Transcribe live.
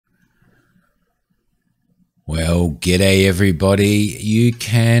Well, g'day everybody. You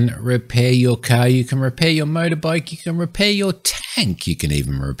can repair your car, you can repair your motorbike, you can repair your tank, you can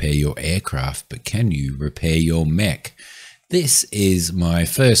even repair your aircraft, but can you repair your mech? This is my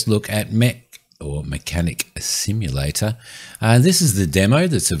first look at Mech or Mechanic Simulator. This is the demo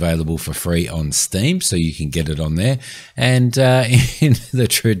that's available for free on Steam, so you can get it on there. And in the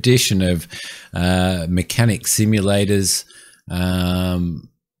tradition of mechanic simulators,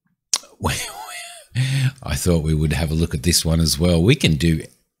 I thought we would have a look at this one as well. We can do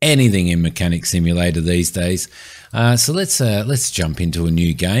anything in Mechanic Simulator these days. So let's jump into a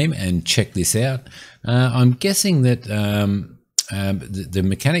new game and check this out. I'm guessing that the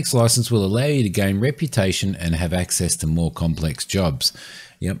Mechanics license will allow you to gain reputation and have access to more complex jobs.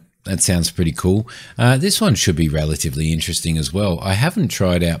 Yep, that sounds pretty cool. This one should be relatively interesting as well. I haven't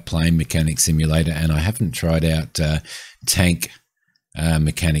tried out playing Mechanic Simulator, and I haven't tried out Tank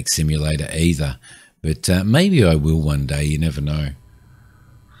Mechanic Simulator either. But maybe I will one day, you never know.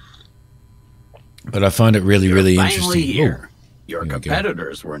 But I find it really interesting. Here. Your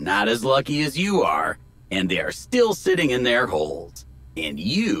competitors were not as lucky as you are, and they are still sitting in their holes. And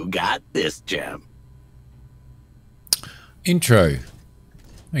you got this gem. Intro.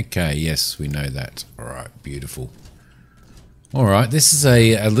 Okay, yes, we know that. All right, beautiful. All right, this is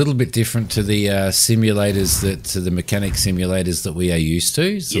a little bit different to the simulators to the mechanic simulators that we are used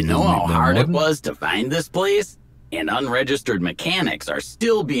to. You know how hard it was to find this place? And unregistered mechanics are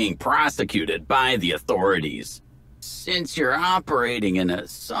still being prosecuted by the authorities. Since you're operating in a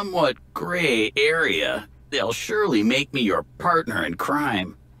somewhat gray area, they'll surely make me your partner in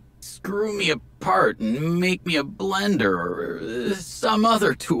crime. Screw me apart and make me a blender or some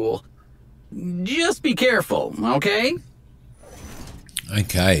other tool. Just be careful, okay?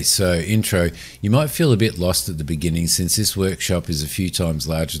 Okay, so intro. You might feel a bit lost at the beginning since this workshop is a few times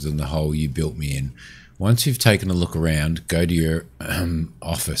larger than the hole you built me in. Once you've taken a look around, go to your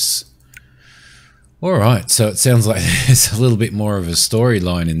office. All right, so it sounds like there's a little bit more of a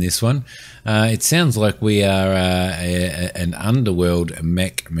storyline in this one. It sounds like we are an underworld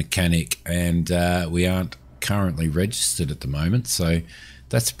mechanic, and we aren't currently registered at the moment, so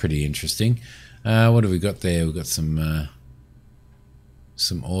that's pretty interesting. What have we got there? We've got some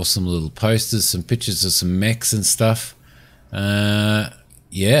awesome little posters, some pictures of some mechs and stuff.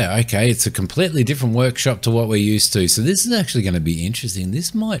 Yeah, okay, it's a completely different workshop to what we're used to. So this is actually going to be interesting.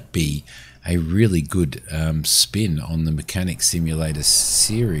 This might be a really good spin on the Mechanic Simulator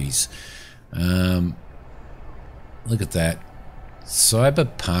series. Look at that.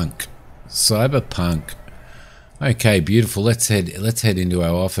 Cyberpunk. Okay, beautiful. Let's head into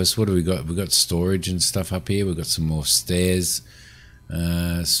our office. What do we got? We've got storage and stuff up here. We've got some more stairs.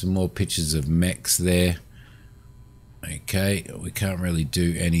 Some more pictures of mechs there. Okay, we can't really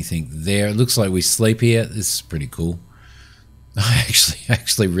do anything there. It looks like we sleep here. This is pretty cool. I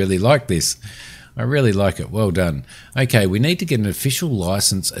actually really like this. I really like it. Well done. Okay, we need to get an official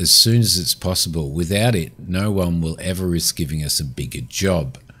license as soon as it's possible. Without it, no one will ever risk giving us a bigger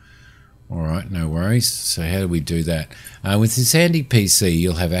job. All right, no worries. So how do we do that? With this handy PC,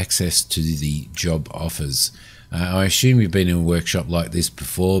 you'll have access to the job offers. I assume you've been in a workshop like this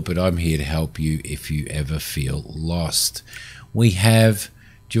before, but I'm here to help you if you ever feel lost. We have...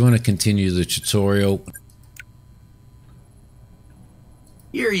 Do you want to continue the tutorial?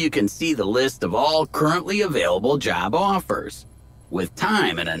 Here you can see the list of all currently available job offers. With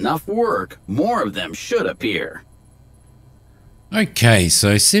time and enough work, more of them should appear. Okay,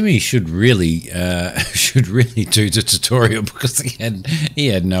 so Simi should really do the tutorial because he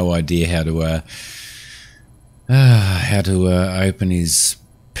had no idea how to open his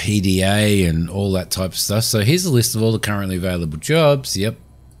PDA and all that type of stuff. So here's a list of all the currently available jobs. Yep.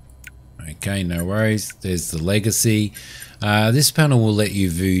 Okay, no worries. There's the legacy. This panel will let you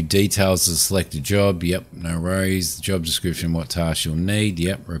view details of the selected job. Yep, no worries. The job description, what tasks you'll need.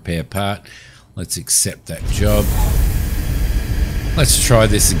 Yep, repair part. Let's accept that job. Let's try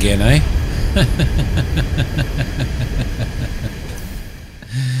this again, eh?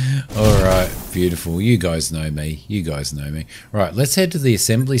 All right, beautiful. You guys know me. Right, let's head to the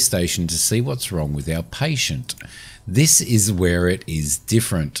assembly station to see what's wrong with our patient. This is where it is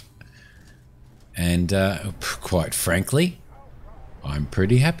different. And quite frankly, I'm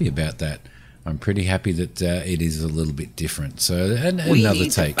pretty happy about that. I'm pretty happy that it is a little bit different. So another we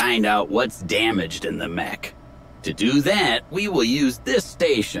need take. To find out what's damaged in the mech. To do that, we will use this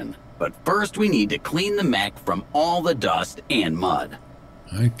station. But first we need to clean the mech from all the dust and mud.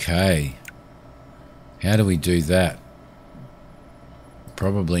 Okay. How do we do that?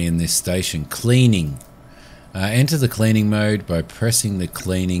 Probably in this station. Cleaning. Enter the cleaning mode by pressing the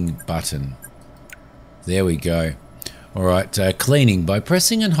cleaning button. There we go. All right, cleaning. By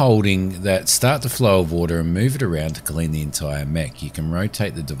pressing and holding that, start the flow of water and move it around to clean the entire mech. You can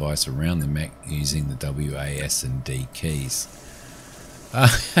rotate the device around the mech using the W, A, S and D keys. Look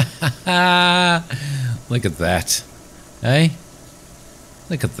at that. Hey?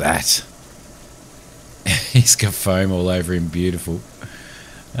 Look at that. He's got foam all over him. Beautiful.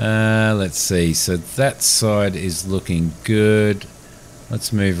 Let's see. So that side is looking good.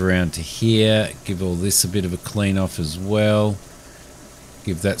 Let's move around to here. Give all this a bit of a clean off as well.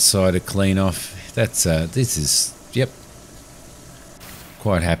 Give that side a clean off. That's this is, yep.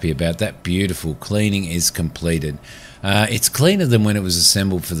 Quite happy about that. Beautiful. Cleaning is completed. It's cleaner than when it was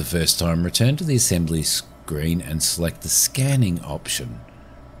assembled for the first time. Return to the assembly screen and select the scanning option.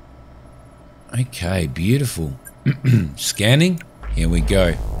 Okay, beautiful. Scanning. Here we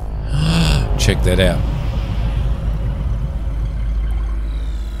go. Check that out.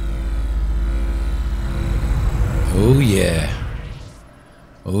 Oh yeah.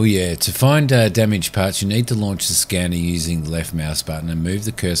 Oh yeah. To find damaged parts, you need to launch the scanner using the left mouse button and move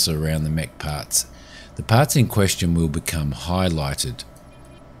the cursor around the mech parts. The parts in question will become highlighted.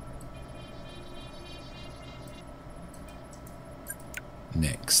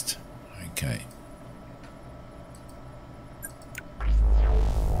 Next. Okay.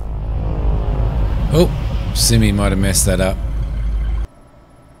 Oh, Simi might have messed that up.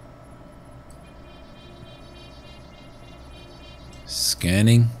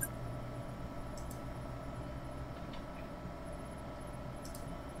 Scanning.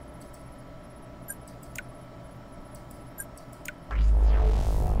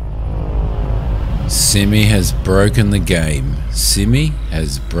 Simi has broken the game. Simi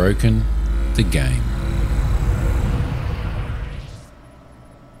has broken the game.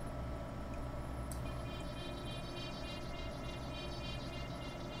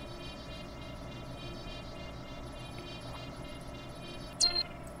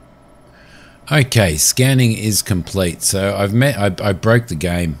 Okay, scanning is complete. So I broke the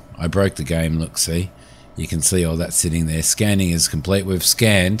game. I broke the game. Look, see, you can see all that sitting there. Scanning is complete. We've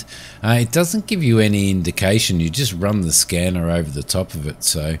scanned. It doesn't give you any indication. You just run the scanner over the top of it.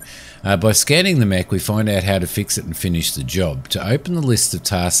 So by scanning the mech, we find out how to fix it and finish the job. To open the list of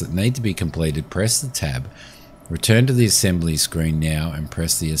tasks that need to be completed, press the tab. Return to the assembly screen now and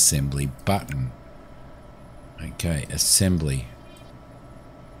press the assembly button. Okay, assembly.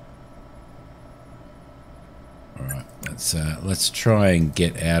 Alright, let's try and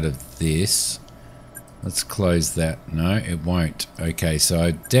get out of this. Let's close that. No, it won't. Okay, so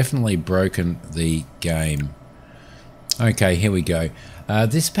I've definitely broken the game. Okay, here we go.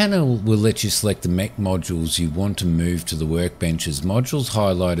 This panel will let you select the mech modules you want to move to the workbenches. Modules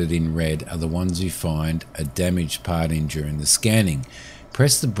highlighted in red are the ones you find a damaged part in during the scanning.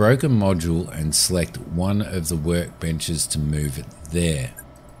 Press the broken module and select one of the workbenches to move it there.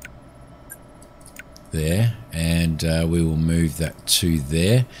 There, and we will move that to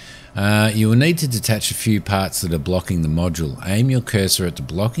there. You will need to detach a few parts that are blocking the module. Aim your cursor at the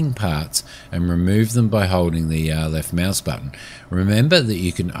blocking parts and remove them by holding the left mouse button. Remember that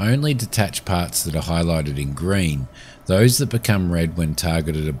you can only detach parts that are highlighted in green. Those that become red when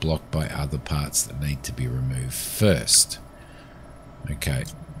targeted are blocked by other parts that need to be removed first. Okay,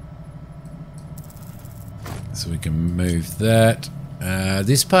 so we can move that.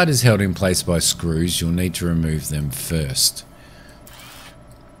 This part is held in place by screws. You'll need to remove them first.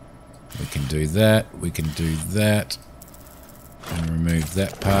 We can do that. We can do that. And remove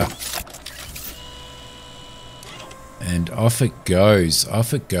that part. And off it goes.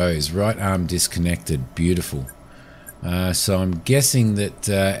 Off it goes. Right arm disconnected. Beautiful. So I'm guessing that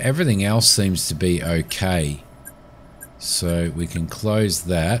everything else seems to be okay. So we can close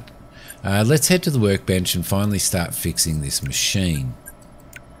that. Let's head to the workbench and finally start fixing this machine.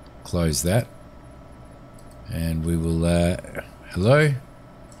 Close that. And we will... hello?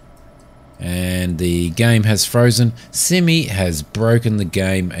 And the game has frozen. Simi has broken the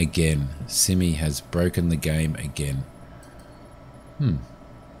game again. Simi has broken the game again.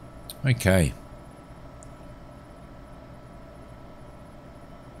 Okay.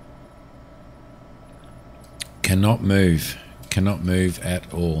 Cannot move. Cannot move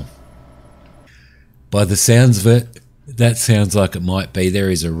at all. By the sounds of it, that sounds like it might be. There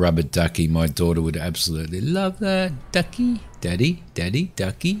is a rubber ducky. My daughter would absolutely love that. Ducky, daddy, daddy,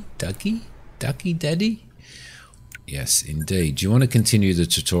 ducky, ducky, ducky, daddy. Yes, indeed. Do you want to continue the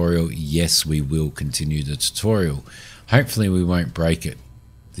tutorial? Yes, we will continue the tutorial. Hopefully we won't break it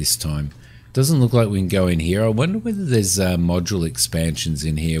this time. Doesn't look like we can go in here. I wonder whether there's module expansions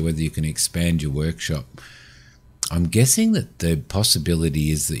in here, whether you can expand your workshop. I'm guessing that the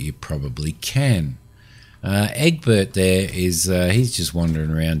possibility is that you probably can. Egbert there is, he's just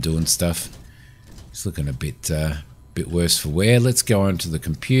wandering around doing stuff. He's looking a bit worse for wear. Let's go on to the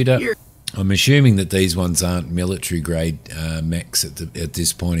computer. I'm assuming that these ones aren't military grade mechs at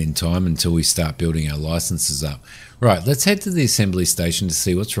this point in time until we start building our licenses up. Right, let's head to the assembly station to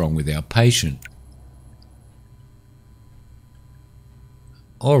see what's wrong with our patient.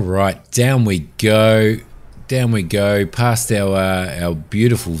 All right, down we go. Down we go, past our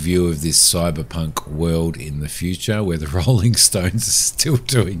beautiful view of this cyberpunk world in the future where the Rolling Stones are still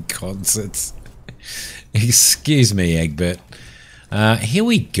doing concerts. Excuse me, Egbert. Here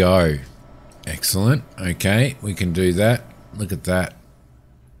we go. Excellent. Okay, we can do that. Look at that.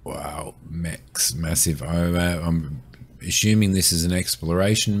 Wow, mechs, massive. I'm assuming this is an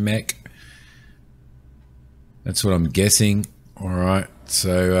exploration mech. That's what I'm guessing. All right,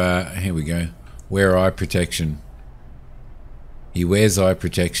 so here we go. Wear eye protection. He wears eye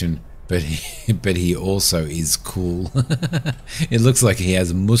protection, but he also is cool. It looks like he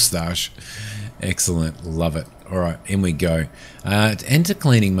has a mustache. Excellent, love it. All right, in we go. Enter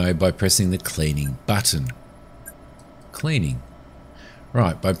cleaning mode by pressing the cleaning button. Cleaning.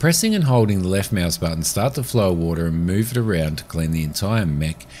 Right, by pressing and holding the left mouse button, start the flow of water and move it around to clean the entire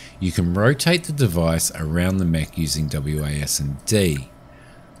mech. You can rotate the device around the mech using WAS and D.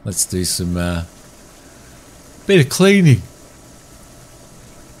 Let's do some bit of cleaning.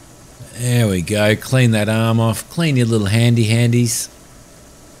 There we go. Clean that arm off. Clean your little handies.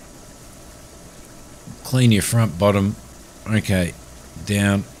 Clean your front bottom. Okay,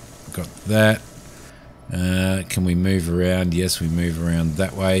 down. Got that. Can we move around? Yes, we move around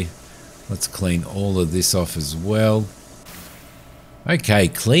that way. Let's clean all of this off as well. Okay,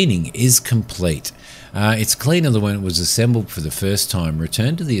 cleaning is complete. It's cleaner than when it was assembled for the first time.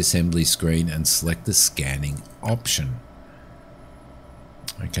 Return to the assembly screen and select the scanning option.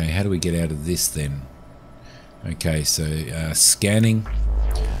 Okay, how do we get out of this then? Okay, so scanning.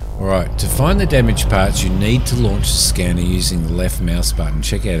 Alright, to find the damaged parts you need to launch the scanner using the left mouse button.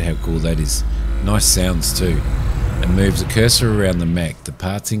 Check out how cool that is. Nice sounds too. And move the cursor around the mech. The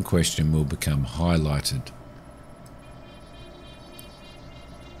parts in question will become highlighted.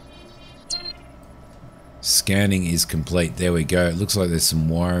 Scanning is complete. There we go. It looks like there's some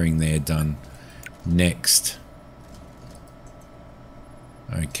wiring there done. Next.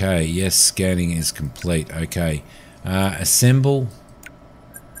 Okay, yes, scanning is complete. Okay, assemble.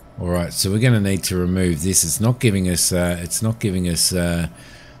 All right, so we're going to need to remove this. It's not giving us. The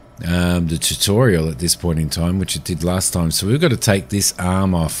tutorial at this point in time, which it did last time. So we've got to take this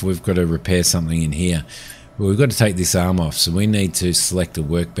arm off. We've got to repair something in here. Well, we've got to take this arm off. So we need to select a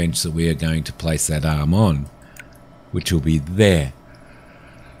workbench that we are going to place that arm on, which will be there.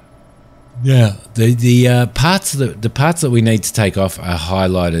 Yeah, the parts that we need to take off are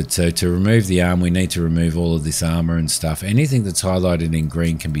highlighted. So to remove the arm, we need to remove all of this armor and stuff. Anything that's highlighted in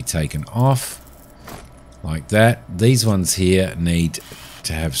green can be taken off, like that. These ones here need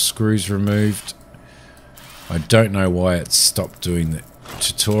to have screws removed. I don't know why it stopped doing the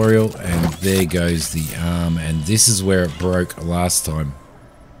tutorial, and there goes the arm, and this is where it broke last time.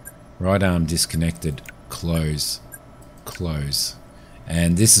 Right arm disconnected. Close. Close.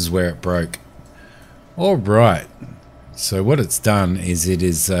 And this is where it broke. All right. So what it's done is it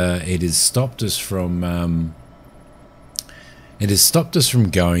has stopped us from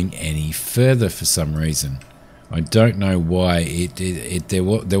going any further for some reason. I don't know why.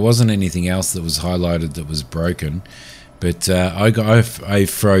 There wasn't anything else that was highlighted that was broken, but I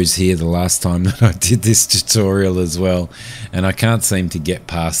froze here the last time that I did this tutorial as well, and I can't seem to get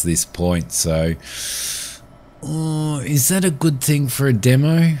past this point. So. Oh, is that a good thing for a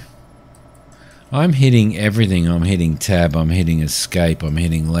demo? I'm hitting everything. I'm hitting tab, I'm hitting escape, I'm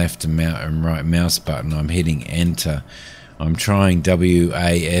hitting left and right mouse button, I'm hitting enter. I'm trying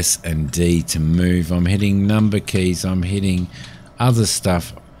WAS and D to move. I'm hitting number keys, I'm hitting other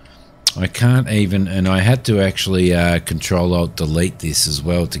stuff. I can't even, and I had to actually Control Alt delete this as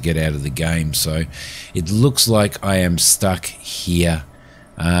well to get out of the game. So it looks like I am stuck here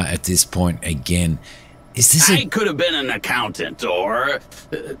at this point again. Is this I could have been an accountant or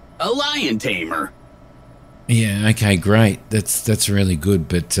a lion tamer. Yeah, okay, great. That's really good,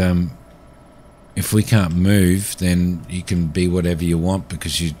 but if we can't move, then you can be whatever you want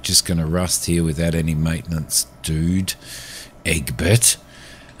because you're just going to rust here without any maintenance, dude. Egbert.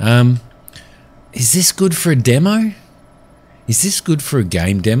 Is this good for a demo? Is this good for a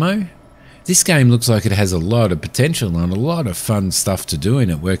game demo? This game looks like it has a lot of potential and a lot of fun stuff to do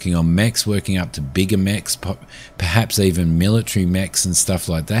in it, working on mechs, working up to bigger mechs, perhaps even military mechs and stuff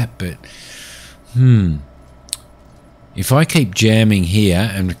like that, but if I keep jamming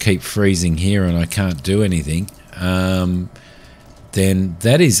here and keep freezing here and I can't do anything, then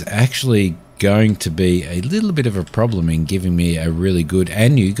that is actually going to be a little bit of a problem in giving me a really good,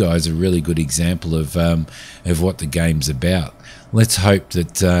 and you guys, a really good example of what the game's about. Let's hope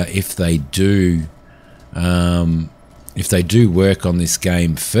that if they do work on this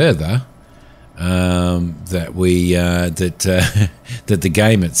game further, that the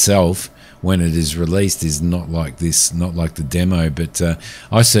game itself, when it is released, is not like this, not like the demo. But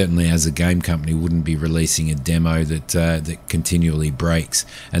I certainly, as a game company, wouldn't be releasing a demo that continually breaks.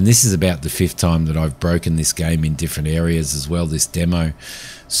 And this is about the 5th time that I've broken this game in different areas as well, this demo.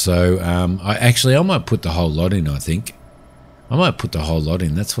 So I might put the whole lot in. I think I might put the whole lot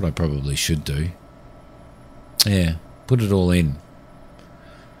in. That's what I probably should do. Yeah, put it all in.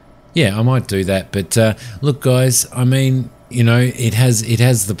 Yeah, I might do that. But look, guys, I mean, you know, it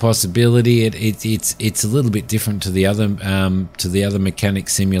has the possibility. It's a little bit different to the other mechanic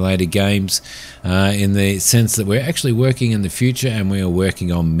simulator games, in the sense that we're actually working in the future and we are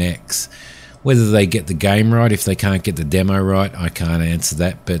working on mechs. Whether they get the game right, if they can't get the demo right, I can't answer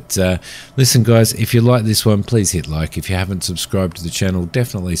that. But listen, guys, if you like this one, please hit like. If you haven't subscribed to the channel,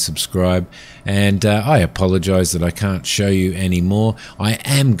 definitely subscribe. And I apologize that I can't show you any more. I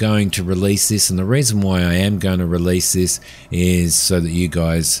am going to release this, and the reason why I am going to release this is so that you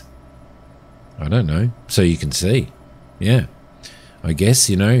guys, I don't know, so you can see. Yeah. I guess,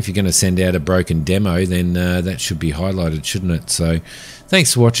 you know, if you're going to send out a broken demo, then that should be highlighted, shouldn't it? So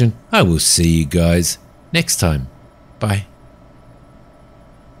thanks for watching. I will see you guys next time. Bye.